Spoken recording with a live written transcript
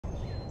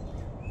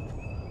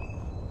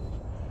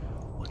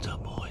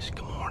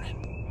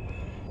morning.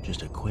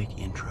 Just a quick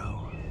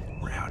intro.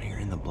 We're out here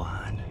in the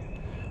blind,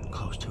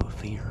 close to a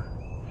feeder.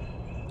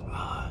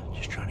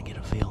 Just trying to get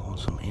a feel on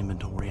some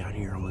inventory out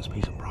here on this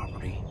piece of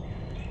property,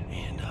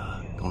 and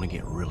going to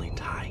get really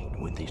tight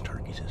with these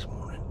turkeys this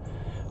morning.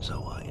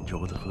 So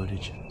enjoy the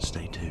footage.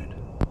 Stay tuned.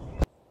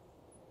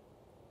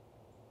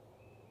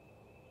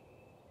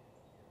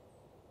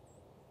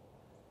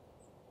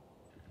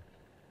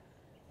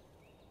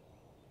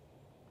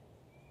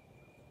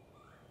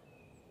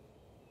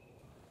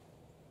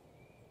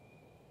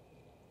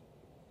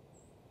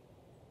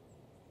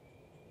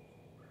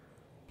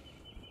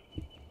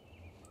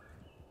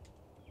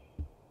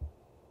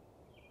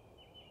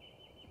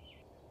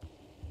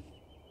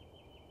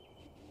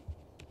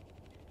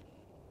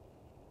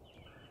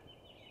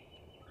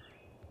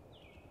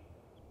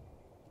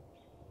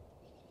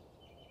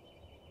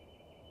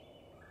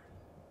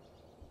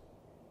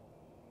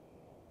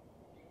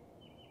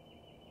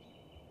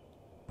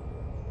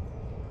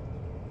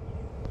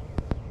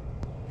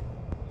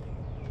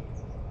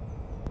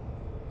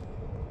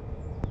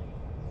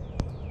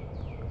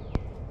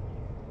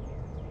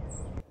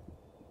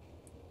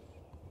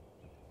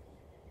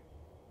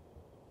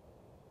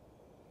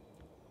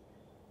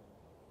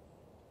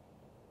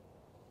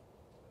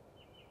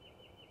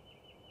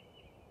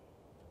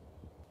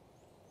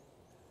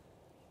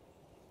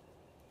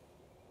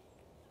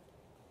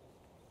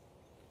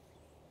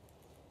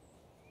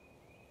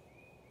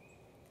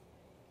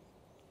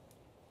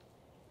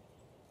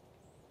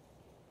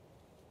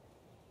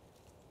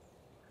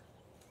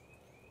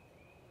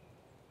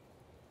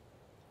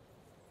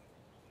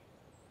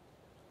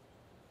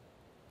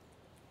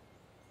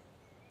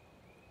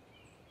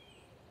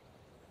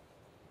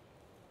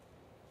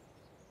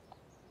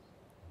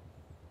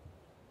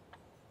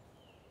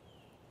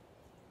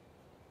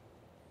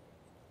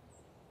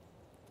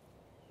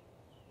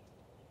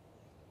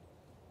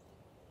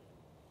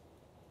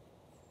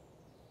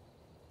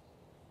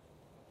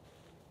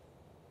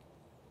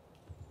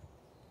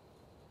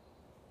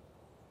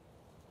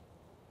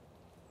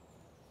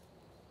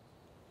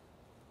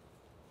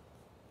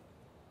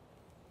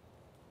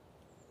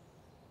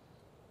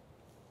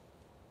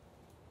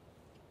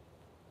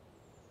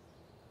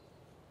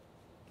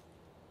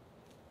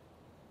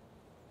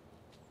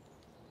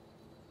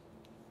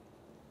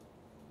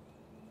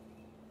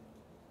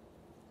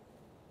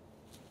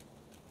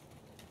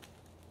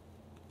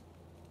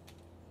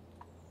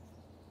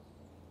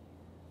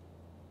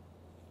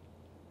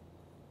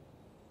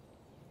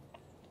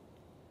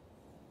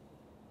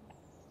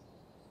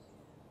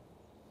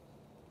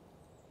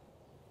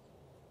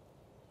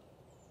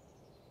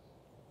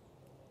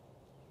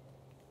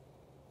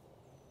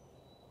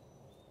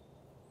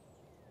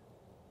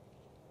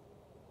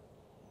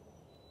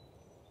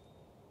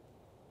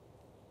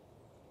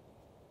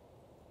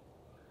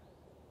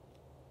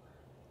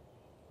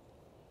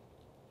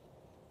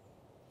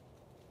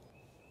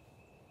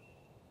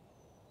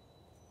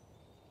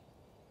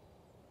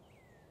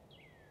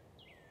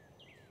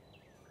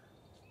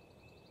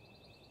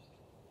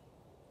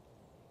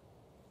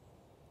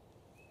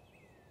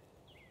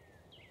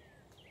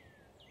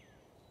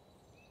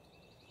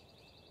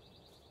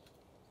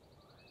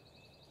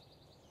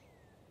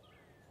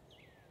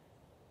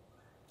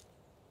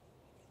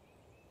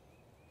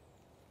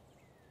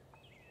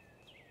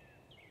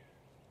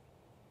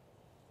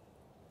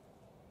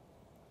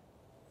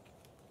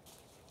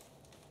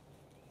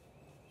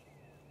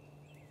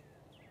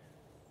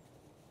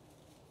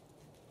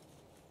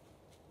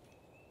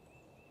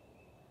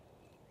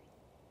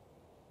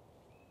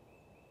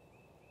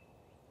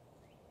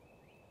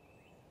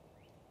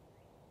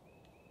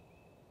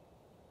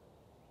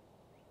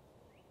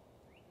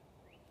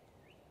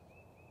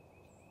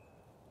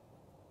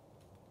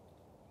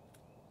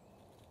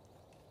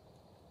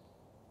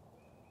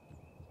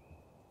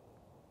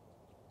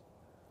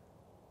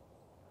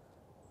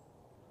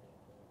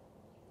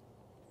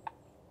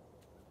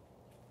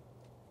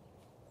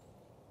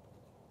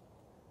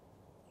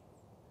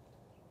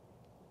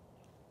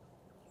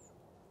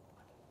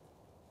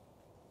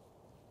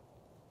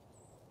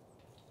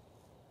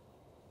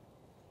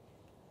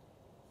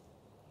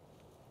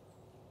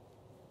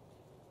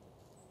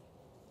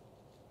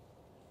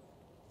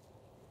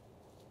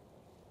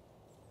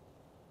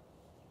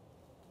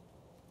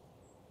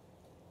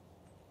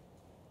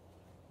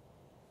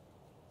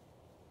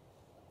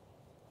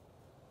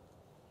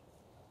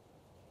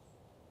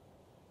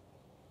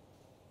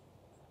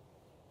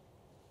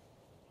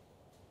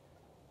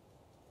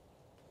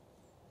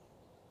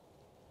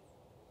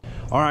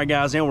 All right,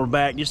 guys, and we're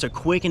back. Just a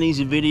quick and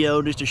easy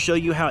video just to show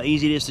you how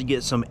easy it is to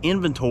get some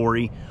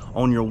inventory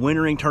on your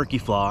wintering turkey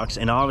flocks.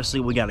 And obviously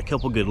we got a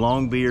couple good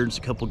long beards, a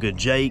couple good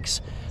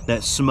jakes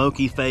that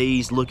smoky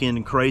phase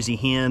looking crazy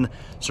hen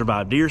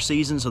survived deer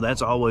season, so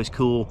that's always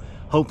cool.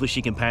 Hopefully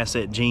she can pass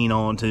that gene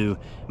on to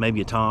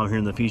maybe a tom here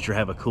in the future,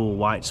 have a cool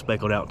white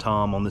speckled out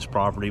tom on this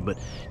property. But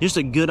just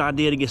a good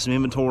idea to get some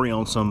inventory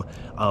on some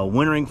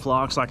wintering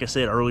flocks, like I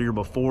said earlier,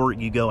 before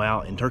you go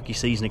out in turkey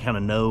season, to kind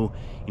of know,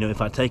 you know,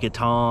 if I take a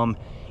tom,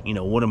 you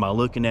know, what am I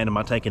looking at? Am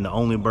I taking the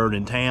only bird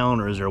in town,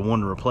 or is there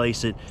one to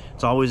replace it?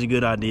 It's always a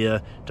good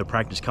idea to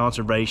practice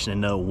conservation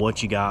and know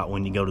what you got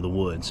when you go to the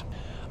woods.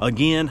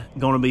 Again,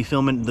 going to be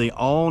filming the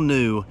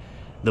all-new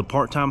The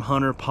Part-Time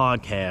Hunter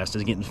podcast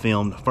is getting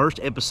filmed. First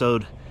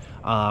episode,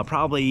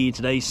 probably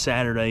today's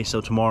Saturday,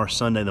 so tomorrow's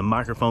Sunday. The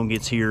microphone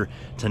gets here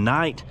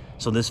tonight,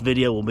 so this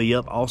video will be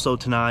up also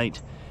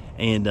tonight.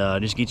 And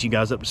just get you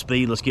guys up to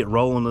speed. Let's get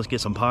rolling. Let's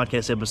get some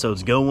podcast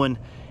episodes going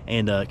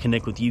and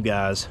connect with you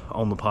guys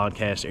on the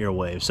podcast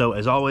airwaves. So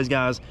as always,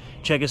 guys,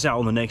 check us out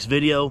on the next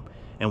video,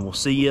 and we'll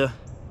see you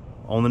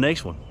on the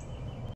next one.